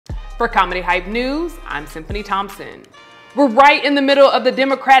For Comedy Hype News, I'm Symphony Thompson. We're right in the middle of the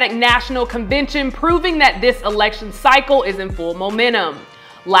Democratic National Convention, proving that this election cycle is in full momentum.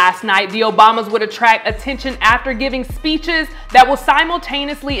 Last night, the Obamas would attract attention after giving speeches that will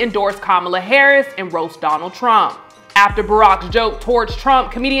simultaneously endorse Kamala Harris and roast Donald Trump. After Barack's joke towards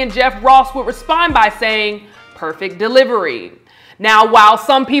Trump, comedian Jeff Ross would respond by saying, "Perfect delivery." Now, while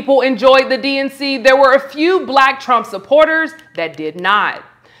some people enjoyed the DNC, there were a few Black Trump supporters that did not.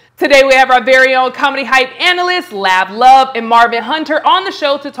 Today, we have our very own Comedy Hype analysts, Lab Love and Marvin Hunter, on the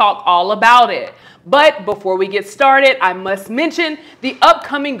show to talk all about it. But before we get started, I must mention the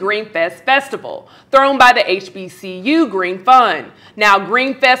upcoming Greenfest Festival, thrown by the HBCU Green Fund. Now,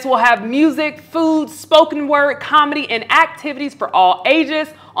 Greenfest will have music, food, spoken word, comedy, and activities for all ages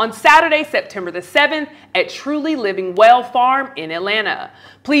on Saturday, September the 7th at Truly Living Well Farm in Atlanta.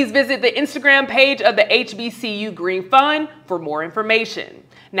 Please visit the Instagram page of the HBCU Green Fund for more information.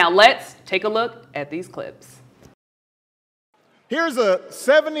 Now let's take a look at these clips. Here's a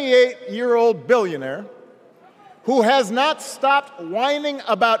 78-year-old billionaire who has not stopped whining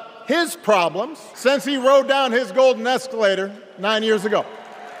about his problems since he rode down his golden escalator 9 years ago.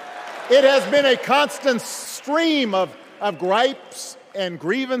 It has been a constant stream of gripes and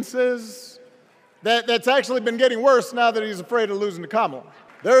grievances that's actually been getting worse now that he's afraid of losing to Kamala.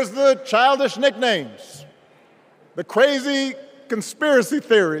 There's the childish nicknames, the crazy conspiracy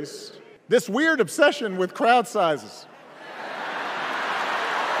theories, this weird obsession with crowd sizes.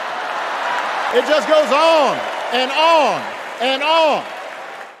 It just goes on and on and on.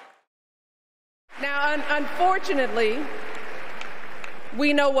 Now, unfortunately,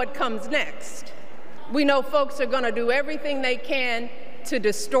 we know what comes next. We know folks are going to do everything they can to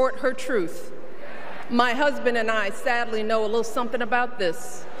distort her truth. My husband and I sadly know a little something about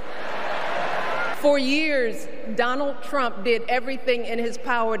this. For years, Donald Trump did everything in his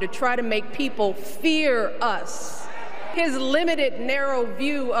power to try to make people fear us. His limited, narrow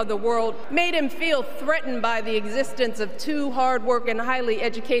view of the world made him feel threatened by the existence of two hard-working, highly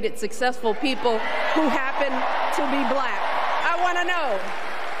educated, successful people who happen to be Black. I want to know,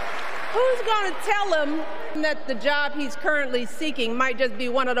 who's going to tell him that the job he's currently seeking might just be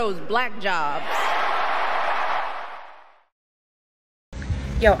one of those Black jobs?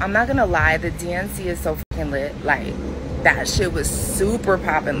 Yo, I'm not gonna lie, the DNC is so fucking lit. Like, that shit was super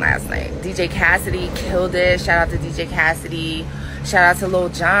popping last night. DJ Cassidy killed it. Shout out to DJ Cassidy. Shout out to Lil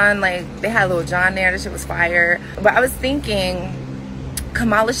Jon. Like, they had Lil Jon there. That shit was fire. But I was thinking,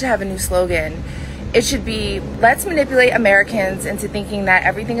 Kamala should have a new slogan. It should be, let's manipulate Americans into thinking that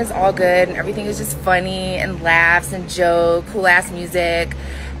everything is all good and everything is just funny and laughs and joke, cool ass music.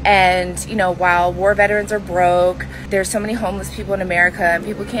 And, you know, while war veterans are broke, there's so many homeless people in America and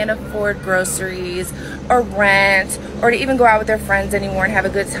people can't afford groceries or rent or to even go out with their friends anymore and have a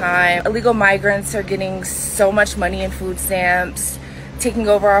good time. Illegal migrants are getting so much money in food stamps, taking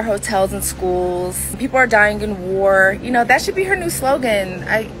over our hotels and schools. People are dying in war. You know, that should be her new slogan.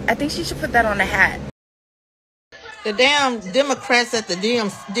 I think she should put that on a hat. The damn Democrats at the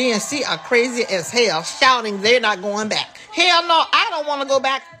DNC are crazy as hell, shouting they're not going back. Hell no, I don't want to go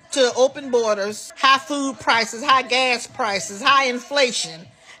back to open borders, high food prices, high gas prices, high inflation,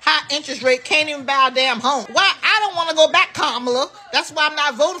 high interest rate, can't even buy a damn home. Why? I don't want to go back, Kamala. That's why I'm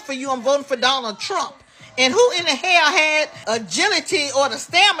not voting for you. I'm voting for Donald Trump. And who in the hell had agility or the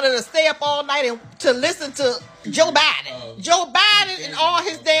stamina to stay up all night and to listen to Joe Biden? Joe Biden and all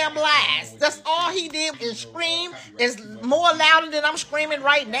his damn lies. That's all he did is scream. Is more louder than I'm screaming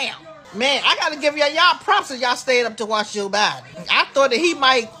right now. Man, I got to give y'all props that y'all stayed up to watch Joe Biden. I thought that he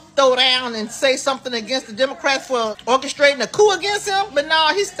might throw down and say something against the Democrats for orchestrating a coup against him. But no,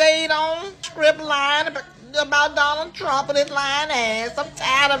 he stayed on script line about Donald Trump and his lying ass. I'm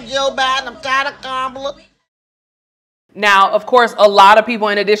tired of Joe Biden. I'm tired of Kamala. Now, of course, a lot of people,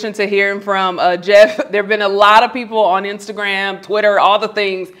 in addition to hearing from Jeff, there have been a lot of people on Instagram, Twitter, all the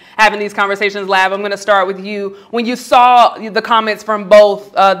things having these conversations. Lab, I'm going to start with you. When you saw the comments from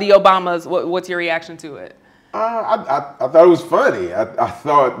both the Obamas, what's your reaction to it? I thought it was funny. I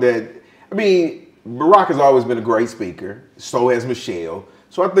thought that, I mean, Barack has always been a great speaker. So has Michelle.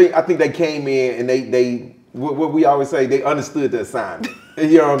 So I think they came in and they what we always say, they understood the assignment.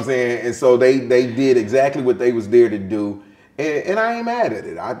 You know what I'm saying? And so they did exactly what they was there to do. And I ain't mad at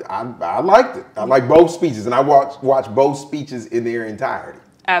it. I liked it. I like both speeches, and I watched both speeches in their entirety.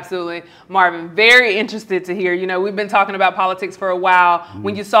 Absolutely. Marvin, very interested to hear. You know, we've been talking about politics for a while. Mm-hmm.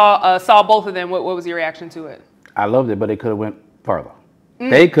 When you saw both of them, what was your reaction to it? I loved it, but they could have went further.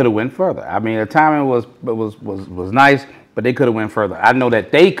 They could have went further. I mean, the timing was nice, but they could have went further. I know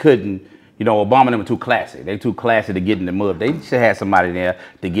that they couldn't, You know, Obama and them were too classy. They too classy to get in the mud. They should have somebody there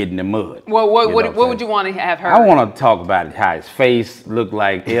to get in the mud. Well, what would you want to have her? I want to talk about how his face looked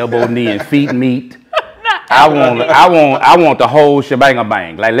like elbow, knee, and feet meet. I want the whole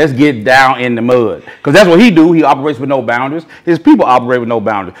shebang-a-bang. Like, let's get down in the mud. Because that's what he do. He operates with no boundaries. His people operate with no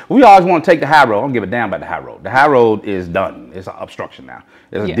boundaries. We always want to take the high road. I don't give a damn about the high road. The high road is done. It's an obstruction now.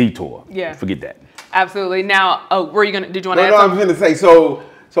 It's a detour. Yeah. Forget that. Absolutely. Now, did you want to add No, I something? was going to say,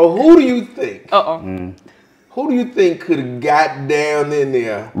 so who do you think? Who do you think could have got down in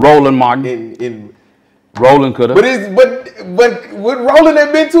there? Roland Martin. Roland could have. But would Roland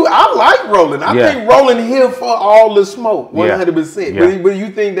have been too? I like Roland. I think Roland here for all the smoke, 100%. Yeah. But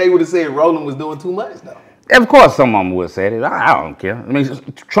you think they would have said Roland was doing too much, though? Of course, some of them would have said it. I don't care. I mean,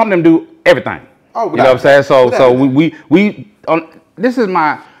 Trump them do everything. Oh, you know what I'm saying? So this is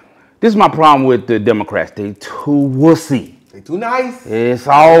my problem with the Democrats. They too wussy. They too nice. It's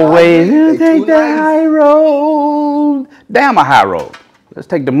always you take the high road. Damn a high road. Let's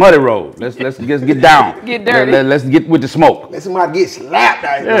take the muddy road. Let's get down. Get dirty. Let's get with the smoke. Let somebody get slapped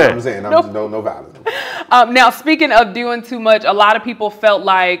out here. You know what I'm saying? No violence. Now, speaking of doing too much, a lot of people felt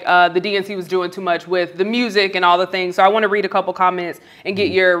like the DNC was doing too much with the music and all the things. So I want to read a couple comments and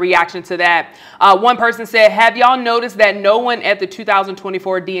get your reaction to that. One person said, have y'all noticed that no one at the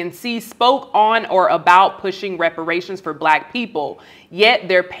 2024 DNC spoke on or about pushing reparations for Black people? Yet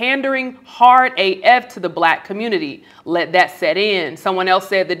they're pandering hard AF to the Black community. Let that set in. Someone else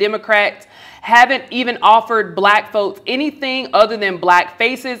said the Democrats haven't even offered Black folks anything other than Black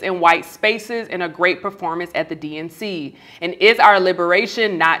faces and white spaces and a great performance at the DNC. And is our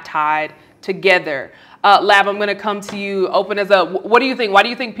liberation not tied together? Lab, I'm going to come to you. Open us up. What do you think? Why do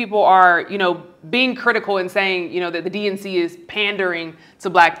you think people are, being critical and saying, that the DNC is pandering to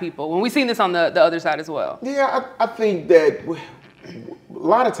Black people when we've seen this on the other side as well? Yeah, I think that a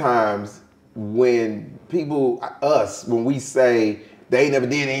lot of times when when we say they never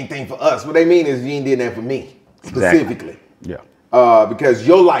did anything for us, what they mean is you ain't did that for me specifically. Exactly. Yeah. Because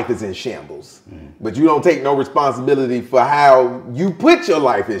your life is in shambles, but you don't take no responsibility for how you put your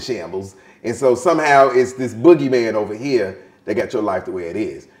life in shambles. And so somehow it's this boogeyman over here that got your life the way it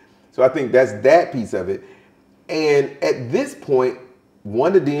is. So I think that's that piece of it. And at this point,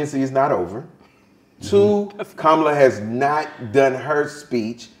 one, the DNC is not over. Two, Kamala has not done her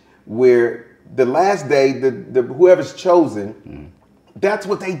speech where the last day, whoever's chosen, that's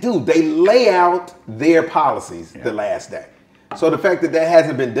what they do. They lay out their policies the last day. So the fact that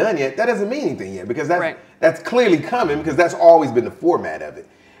hasn't been done yet, that doesn't mean anything yet because that's clearly coming because that's always been the format of it.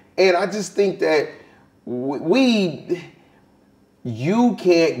 And I just think that you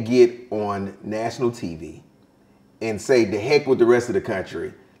can't get on national TV and say the heck with the rest of the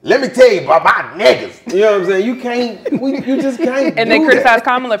country. Let me tell you about my niggas. You know what I'm saying? You just can't. And they criticize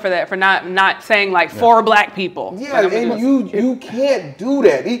Kamala for that, for not saying like for Black people. Yeah, and you can't do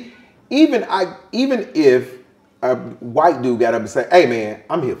that. Even if a white dude got up and said, "Hey man,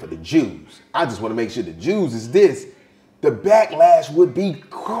 I'm here for the Jews. I just want to make sure the Jews is this." The backlash would be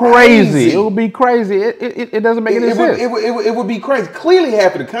crazy. It would be crazy. It doesn't make any sense. It would be crazy. Clearly,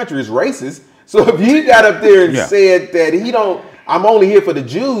 half of the country is racist. So if he got up there and said that I'm only here for the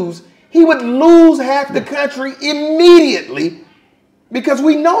Jews, he would lose half the country immediately because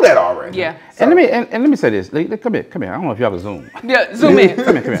we know that already. Yeah. So. And let me say this. Come here. I don't know if y'all can zoom. Yeah, zoom in.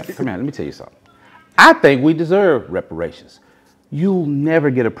 Come here. Let me tell you something. I think we deserve reparations. You'll never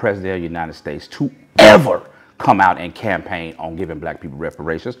get a president of the United States to ever come out and campaign on giving Black people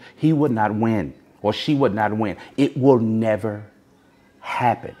reparations. He would not win, or she would not win. It will never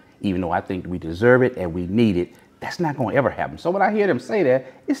happen. Even though I think we deserve it and we need it, that's not going to ever happen. So when I hear them say that,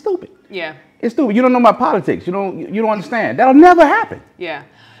 it's stupid. Yeah. It's stupid. You don't know my politics. You don't understand. That'll never happen. Yeah.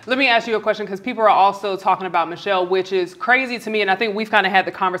 Let me ask you a question because people are also talking about Michelle, which is crazy to me. And I think we've kind of had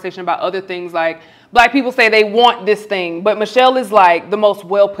the conversation about other things like Black people say they want this thing, but Michelle is like the most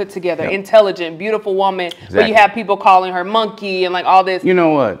well put together, intelligent, beautiful woman. Exactly. But you have people calling her monkey and like all this. You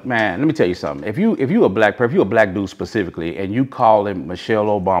know what, man? Let me tell you something. If you a black person, if you a Black dude specifically, and you call him Michelle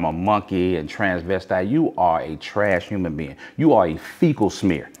Obama monkey and transvestite, you are a trash human being. You are a fecal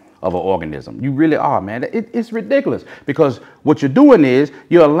smear of an organism. You really are, man. It's ridiculous because what you're doing is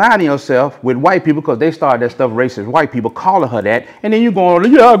you're aligning yourself with white people because they started that stuff racist white people calling her that, and then you're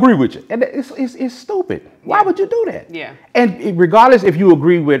going, yeah, I agree with you. And it's stupid. Why would you do that? Yeah. And regardless if you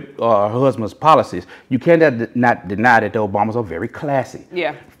agree with her husband's policies, you cannot not deny that the Obamas are very classy.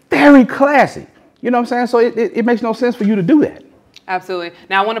 Yeah. Very classy. You know what I'm saying? So it makes no sense for you to do that. Absolutely.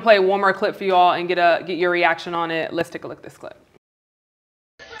 Now I want to play one more clip for you all and get your reaction on it. Let's take a look at this clip.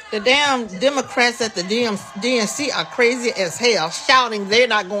 The damn Democrats at the DNC are crazy as hell, shouting they're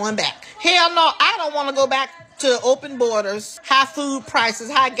not going back. Hell no, I don't want to go back to open borders, high food prices,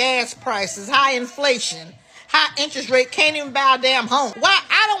 high gas prices, high inflation, high interest rate, can't even buy a damn home. Why?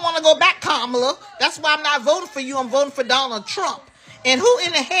 I don't want to go back, Kamala. That's why I'm not voting for you. I'm voting for Donald Trump. And who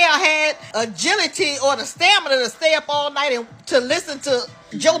in the hell had agility or the stamina to stay up all night and to listen to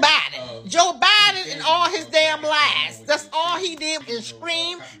Joe Biden? Joe Biden and all his damn lies. That's all he did, and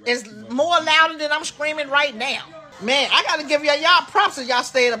scream is more louder than I'm screaming right now. Man, I got to give y'all props that y'all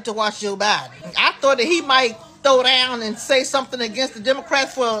stayed up to watch Joe Biden. I thought that he might throw down and say something against the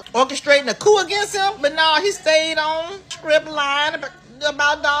Democrats for orchestrating a coup against him, but no, he stayed on script line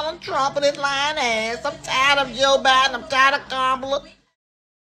about Donald Trump and his lying ass. I'm tired of Joe Biden. I'm tired of Kamala.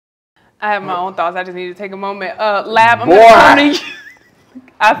 I have my own thoughts. I just need to take a moment. Lab, I'm going to come to you.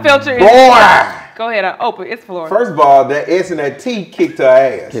 I felt your Boy! Go ahead. Open. It's Florida. First of all, that S and that T kicked her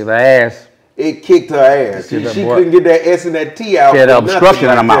ass. Kicked her ass. It kicked her ass. She couldn't get that S and that T out. She had an obstruction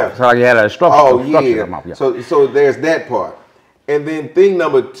in her mouth. So you had an obstruction in her mouth. Yeah. So there's that part. And then thing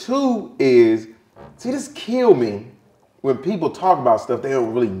number two is, see, this killed me when people talk about stuff they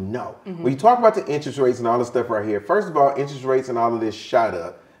don't really know. Mm-hmm. When you talk about the interest rates and all this stuff right here, first of all, interest rates and all of this shot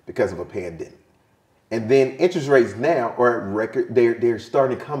up because of a pandemic. And then interest rates now are at record, they're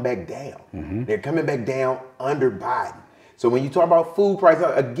starting to come back down. Mm-hmm. They're coming back down under Biden. So when you talk about food prices,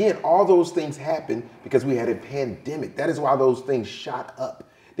 again, all those things happen because we had a pandemic. That is why those things shot up.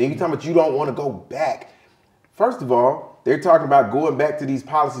 Then you're talking about you don't want to go back. First of all, they're talking about going back to these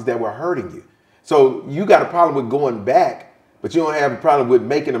policies that were hurting you. So you got a problem with going back, but you don't have a problem with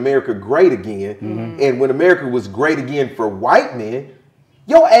making America great again. Mm-hmm. And when America was great again for white men,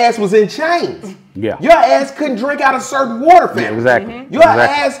 your ass was in chains. Yeah. Your ass couldn't drink out of certain water fountains. Yeah, exactly. Mm-hmm. Your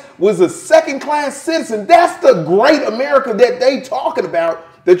ass was a second-class citizen. That's the great America that they talking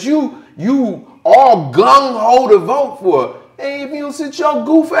about, that you all gung-ho to vote for. Hey, if you don't sit your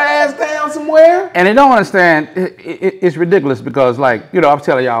goof ass down somewhere. And they don't understand, it's ridiculous because, like, you know, I was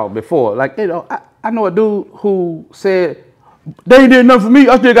telling y'all before, like, you know, I know a dude who said, they ain't did nothing for me,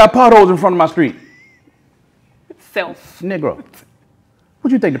 I still got potholes in front of my street. Self. Negro.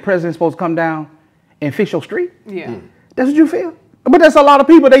 What you think, the president's supposed to come down and fix your street? Yeah. That's what you feel? But that's a lot of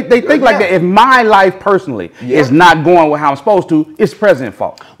people, they think like that. If my life personally is not going with how I'm supposed to, it's the president's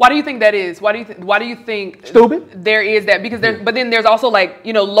fault. Why do you think that is? Why do you think stupid? There is that? Because but then there's also, like,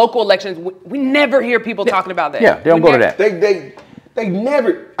 you know, local elections. We never hear people talking about that. Yeah, they don't go to that. They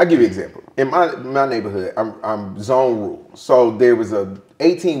never. I'll give you an example. In my neighborhood, I'm zone rule. So there was a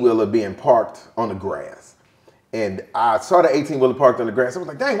 18-wheeler being parked on the grass. And I saw the 18-wheeler parked on the grass. I was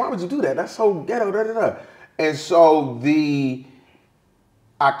like, dang, why would you do that? That's so ghetto, da-da-da. And so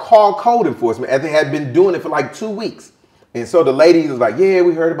I called code enforcement, as they had been doing it for like 2 weeks. And so the lady was like, yeah,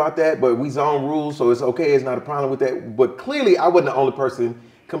 we heard about that, but we zone rules, so it's okay. It's not a problem with that. But clearly, I wasn't the only person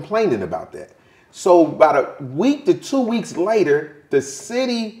complaining about that. So about a week to 2 weeks later, the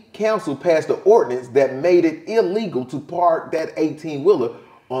city council passed an ordinance that made it illegal to park that 18-wheeler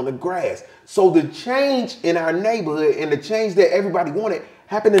on the grass. So the change in our neighborhood and the change that everybody wanted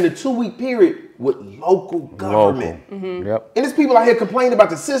happened in a 2-week period with local government. Mm-hmm. Yep. And there's people out here complaining about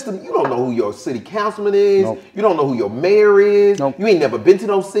the system. You don't know who your city councilman is. Nope. You don't know who your mayor is. Nope. You ain't never been to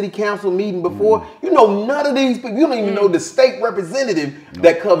no city council meeting before. You know none of these people. You don't even know the state representative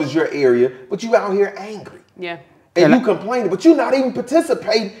that covers your area, but you out here angry. Yeah. And you complaining, but you're not even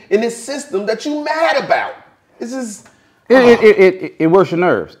participating in this system that you mad about. This is... It works your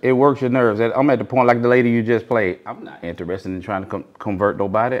nerves. It works your nerves. I'm at the point, like the lady you just played. I'm not interested in trying to convert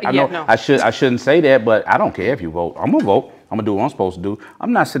nobody. I know I shouldn't say that, but I don't care if you vote. I'm gonna vote. I'm gonna do what I'm supposed to do.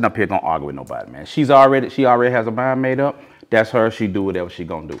 I'm not sitting up here gonna argue with nobody, man. She already has a mind made up. That's her. She do whatever she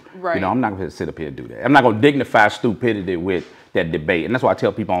gonna do. Right. You know, I'm not gonna sit up here and do that. I'm not gonna dignify stupidity with that debate. And that's why I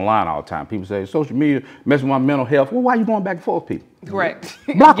tell people online all the time. People say social media messing with my mental health. Well, why are you going back and forth, people? Correct.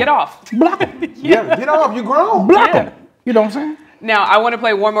 Block Get off. Block them. Yeah, get off. You grown. Block them. You know what I'm saying? Now, I want to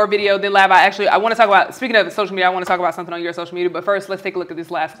play one more video, then Lab, I want to talk about, speaking of social media, I want to talk about something on your social media, but first, let's take a look at this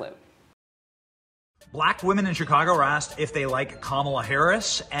last clip. Black women in Chicago were asked if they like Kamala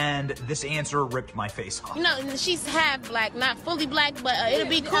Harris, and this answer ripped my face off. You know, she's half black, not fully black, but it'll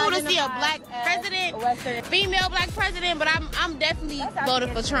be cool to see a black president, female black president, but I'm definitely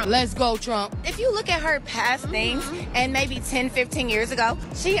voting for Trump. Let's go, Trump. If you look at her past things, and maybe 10, 15 years ago,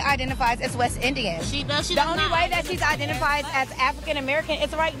 she identifies as West Indian. She does. The only way that she's identified as African American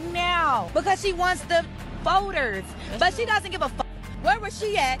is right now, because she wants the voters, but she doesn't give a fuck Where was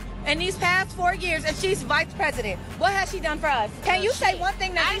she at in these past 4 years if she's vice president? What has she done for us? Can you say one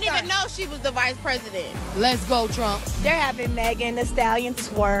thing that I didn't even know she was the vice president. Let's go, Trump. They're having Megan Thee Stallion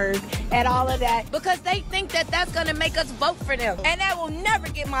twerk and all of that because they think that that's going to make us vote for them. And that will never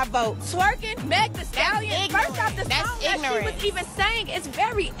get my vote. Twerking, Meg Thee Stallion, first off, the song that she was even saying is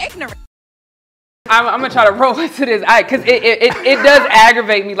very ignorant. I'm gonna try to roll into this because it does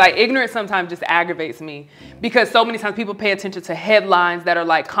aggravate me. Like, ignorance sometimes just aggravates me because so many times people pay attention to headlines that are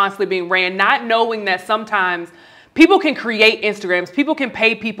like constantly being ran, not knowing that sometimes people can create Instagrams, people can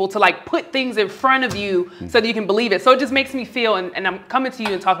pay people to like put things in front of you so that you can believe it. So it just makes me feel, and I'm coming to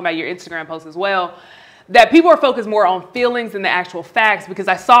you and talking about your Instagram post as well, that people are focused more on feelings than the actual facts, because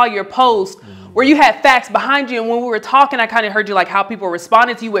I saw your post where you had facts behind you, and when we were talking, I kind of heard you like how people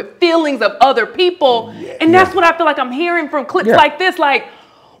responded to you with feelings of other people, and that's what I feel like I'm hearing from clips like this. Like,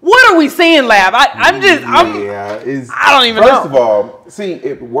 what are we saying, Lab? I don't even know. First of all,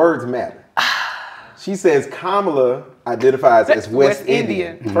 see, words matter. She says Kamala identifies as West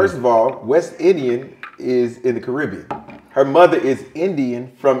Indian. First of all, West Indian is in the Caribbean. Her mother is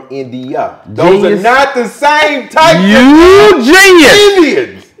Indian from India. Those are not the same type of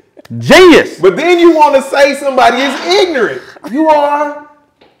Indians. Genius. But then you want to say somebody is ignorant. You are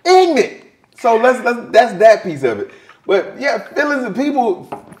ignorant. So that's that piece of it. But yeah,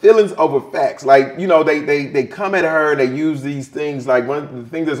 feelings over facts. Like, you know, they come at her and they use these things. Like, one of the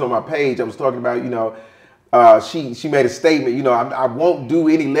things that's on my page, I was talking about, you know, she made a statement, you know, I won't do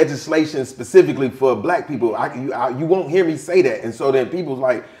any legislation specifically for black people. You won't hear me say that. And so then people's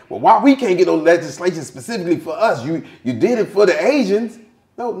like, well, why we can't get no legislation specifically for us? You did it for the Asians.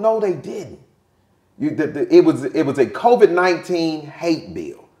 No, they didn't. It was a COVID-19 hate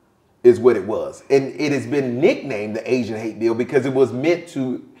bill is what it was. And it has been nicknamed the Asian hate bill because it was meant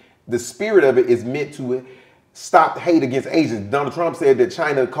to, the spirit of it is meant to stop hate against Asians. Donald Trump said that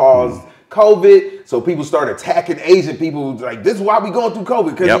China caused COVID, so people started attacking Asian people. Like, this is why we going through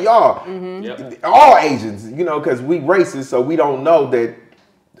COVID, because of y'all. All Asians, you know, because we racist, so we don't know that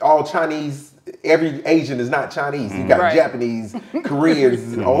all Chinese, every Asian is not Chinese. You got Japanese,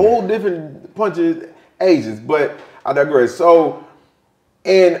 Koreans, a whole different bunch of Asians. But I digress. So,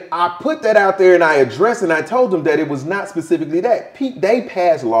 and I put that out there and I addressed and I told them that it was not specifically that. They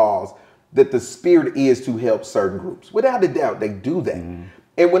passed laws that the spirit is to help certain groups. Without a doubt, they do that.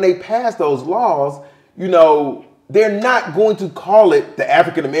 And when they pass those laws, you know, they're not going to call it the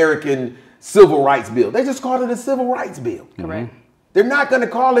African-American Civil Rights Bill. They just call it a Civil Rights Bill. Correct. They're not going to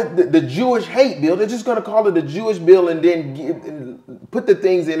call it the Jewish hate bill. They're just going to call it a Jewish bill and then put the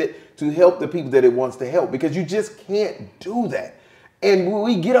things in it to help the people that it wants to help, because you just can't do that. And when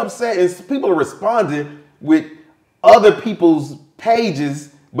we get upset and people are responding with other people's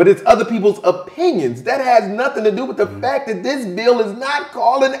pages, but it's other people's opinions. That has nothing to do with the fact that this bill is not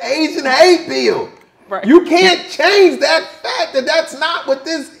called an Asian hate bill. Right. You can't change that fact that that's not what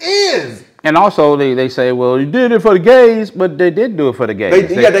this is. And also they say, well, you did it for the gays, but they did do it for the gays. They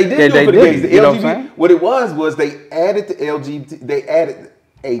did do it for the gays. The LGBT, what it was they added the LGBT, they added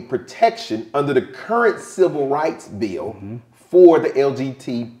a protection under the current civil rights bill for the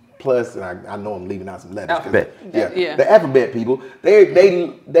LGBT plus, and I know I'm leaving out some letters. Alphabet. The alphabet people.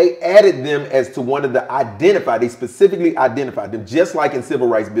 They added them as to one of the they specifically identified them, just like in civil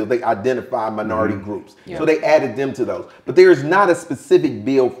rights bill, they identify minority groups. So they added them to those. But there is not a specific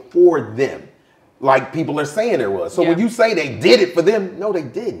bill for them, like people are saying there was. So when you say they did it for them, no, they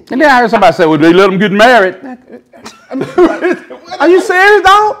didn't. And then I heard somebody say, well, they let them get married. Are you serious,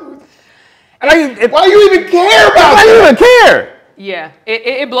 dog? Why do you even care about that? Why do you even care? Yeah,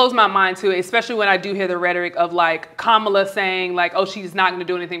 it blows my mind too, especially when I do hear the rhetoric of like Kamala saying like, oh, she's not going to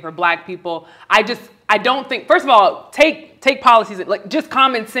do anything for black people. I don't think, first of all, take policies, like just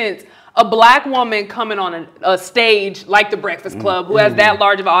common sense. A black woman coming on a stage like the Breakfast Club, who has that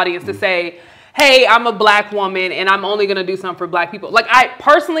large of an audience, to say, hey, I'm a black woman and I'm only going to do something for black people. Like, I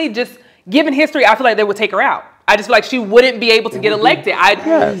personally, just given history, I feel like they would take her out. I just feel like she wouldn't be able to get elected.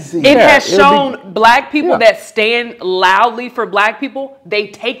 It has shown black people that stand loudly for black people, they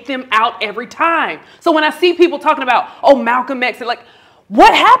take them out every time. So when I see people talking about, oh, Malcolm X, like,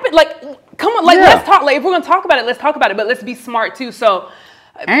 what happened? Like, come on, like, let's talk. Like, if we're going to talk about it, let's talk about it. But let's be smart, too. So,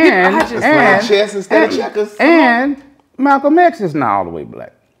 chess instead of checkers. And Malcolm X is not all the way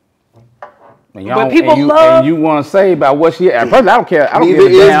black. But people love. And you want to say about what she. At first, I don't care. I don't give a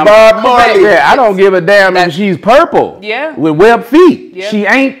damn. I don't give a damn if she's purple. Yeah. With webbed feet. Yeah. She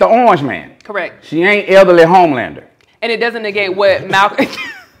ain't the Orange Man. Correct. She ain't elderly Homelander. And it doesn't negate what Malcolm.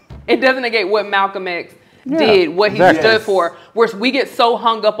 It doesn't negate what Malcolm X did, what he stood for. Where we get so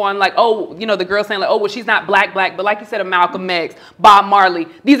hung up on like, oh, you know, the girl saying like, oh, well, she's not black, but like you said, a Malcolm X, Bob Marley.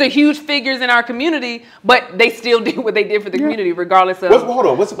 These are huge figures in our community, but they still did what they did for the community, regardless of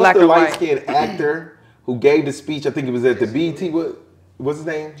what's the light-skinned actor who gave the speech? I think it was at the BET. What's his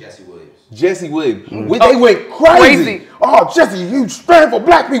name? Jesse Williams. Jesse Williams. They went crazy. Oh, Jesse, you stand for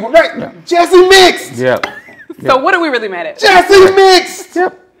black people. Right? Yeah. Jesse mixed. Yep. So what are we really mad at? Jesse mixed.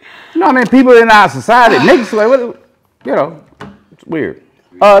 Yep. You know, I mean, people in our society, niggas, like, you know, it's weird.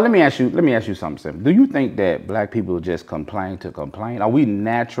 Let me ask you something simple. Do you think that black people just complain to complain? Are we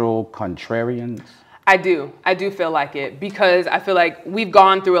natural contrarians? I do feel like it, because I feel like we've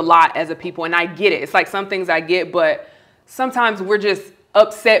gone through a lot as a people, and I get it. It's like some things I get, but sometimes we're just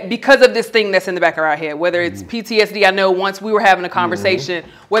upset because of this thing that's in the back of our head, whether it's PTSD. I know once we were having a conversation,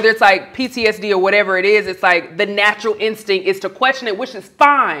 whether it's like PTSD or whatever it is, it's like the natural instinct is to question it, which is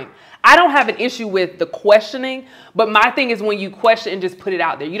fine. I don't have an issue with the questioning, but my thing is when you question and just put it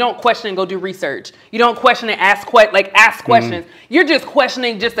out there. You don't question and go do research. You don't question and ask questions. You're just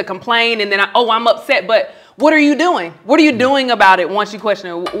questioning just to complain, and then I'm upset, but what are you doing? What are you doing about it once you question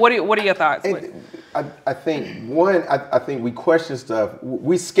it? What are your thoughts? I think I think we question stuff.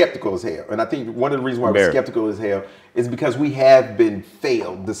 We're skeptical as hell, and I think one of the reasons why we're skeptical as hell is because we have been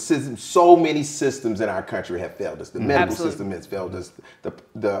failed. The system, so many systems in our country have failed us. The medical system has failed us.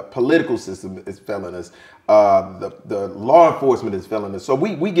 The political system is failing us. The law enforcement is failing us. So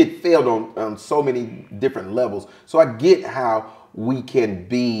we get failed on so many different levels. So I get how we can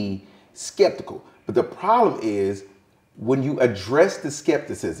be skeptical, but the problem is when you address the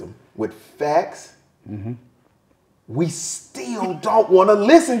skepticism with facts. We still don't want to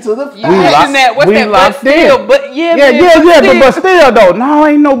listen to the facts. But still, but still though. No,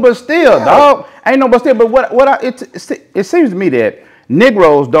 ain't no but still, dog. Ain't no but still. But it seems to me that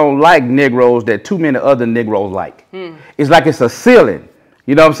Negroes don't like Negroes that too many other Negroes like. It's like it's a ceiling.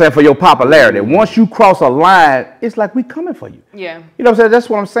 You know what I'm saying, for your popularity. Once you cross a line, it's like we coming for you. Yeah. You know what I'm saying? That's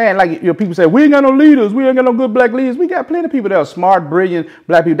what I'm saying. Like, you know, people say, we ain't got no leaders. We ain't got no good black leaders. We got plenty of people that are smart, brilliant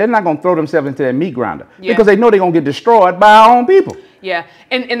black people. They're not going to throw themselves into that meat grinder because they know they're going to get destroyed by our own people. Yeah.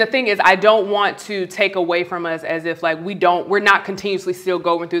 And the thing is, I don't want to take away from us as if like we're not continuously still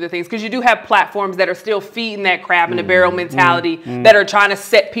going through the things, because you do have platforms that are still feeding that crab in the barrel mentality that are trying to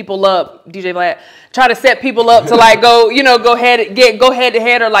set people up, DJ Vlad, try to set people up to like go head to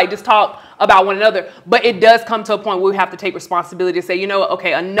head or like just talk about one another. But it does come to a point where we have to take responsibility to say, you know,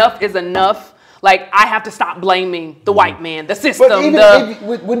 okay, enough is enough. Like, I have to stop blaming the white man, the system. But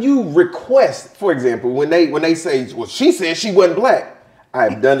even when you request, for example, when they say, well, she said she wasn't black, I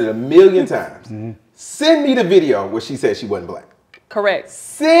have done it a million times. Send me the video where she said she wasn't black. Correct.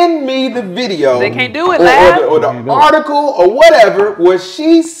 Send me the video. They can't do it, or the article or whatever where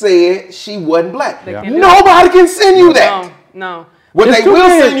she said she wasn't black. Nobody can send you that. No. What they will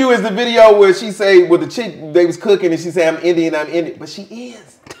send you is the video where she say, well, the chick, they was cooking and she said, I'm Indian. But she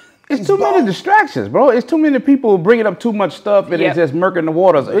is. It's too many distractions, bro. It's too many people bringing up too much stuff and it's just murking the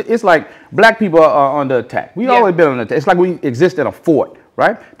waters. It's like black people are under attack. We've always been under attack. It's like we exist in a fort,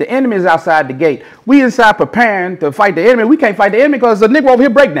 right? The enemy is outside the gate. We inside preparing to fight the enemy. We can't fight the enemy because there's a nigga over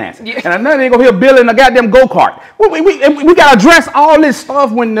here breakdancing. And another nigga over here building a goddamn go-kart. We got to address all this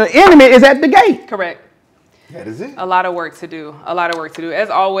stuff when the enemy is at the gate. Correct. That is it. A lot of work to do. A lot of work to do. As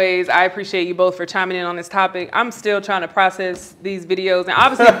always, I appreciate you both for chiming in on this topic. I'm still trying to process these videos. And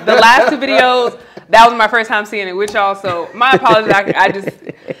obviously, the last two videos, that was my first time seeing it with y'all. So my apologies.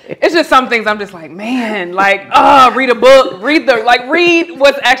 It's just some things I'm just like, man, like, read a book, read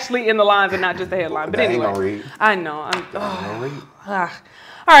what's actually in the lines and not just the headline. But anyway, I know.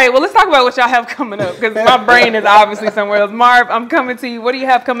 All right, well, let's talk about what y'all have coming up, because my brain is obviously somewhere else. Marv, I'm coming to you. What do you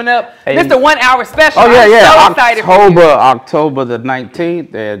have coming up? This is the 1 hour special. Oh, yeah. I'm so excited October the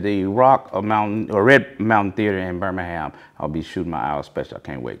 19th at the Red Mountain Theater in Birmingham. I'll be shooting my hour special. I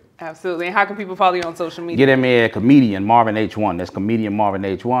can't wait. Absolutely. And how can people follow you on social media? Get at me at Comedian Marvin H1. That's Comedian Marvin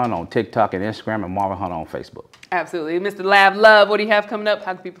H1 on TikTok and Instagram, and Marvin Hunt on Facebook. Absolutely. Mr. Lab Love, what do you have coming up?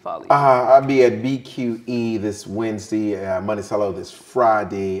 How can people follow you? I'll be at BQE this Wednesday, Monticello this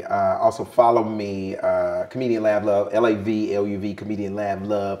Friday. Also follow me, Comedian Lab Love, LAVLUV, Comedian Lab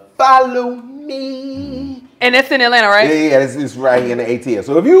Love. Follow me. And it's in Atlanta, right? Yeah, it's right here in the ATL.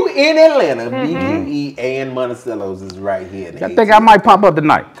 So if you in Atlanta, BQE and Monticello's is right here in the ATL. I think I might pop up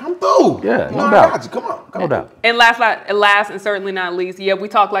tonight. Come through. Yeah, no doubt. Come on. No doubt. And last and certainly not least, We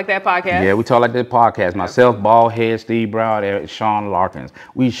Talk Like That podcast. Yeah, We Talk Like That podcast. Myself, Baldhead, Steve Brown, Eric, Sean Larkins.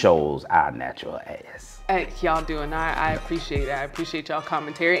 We shows our natural ass. Y'all doing. I appreciate it. I appreciate y'all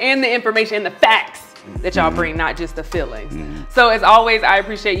commentary and the information and the facts. that y'all bring, not just the feelings. So as always, I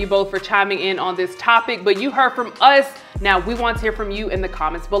appreciate you both for chiming in on this topic, but you heard from us. Now we want to hear from you in the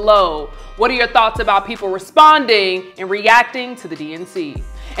comments below. What are your thoughts about people responding and reacting to the DNC?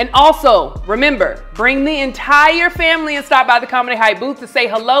 And also, remember, bring the entire family and stop by the Comedy Hype booth to say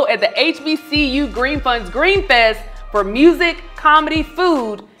hello at the HBCU Green Funds Green Fest for music, comedy,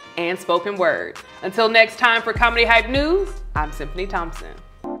 food, and spoken word. Until next time for Comedy Hype News, I'm Symphony Thompson.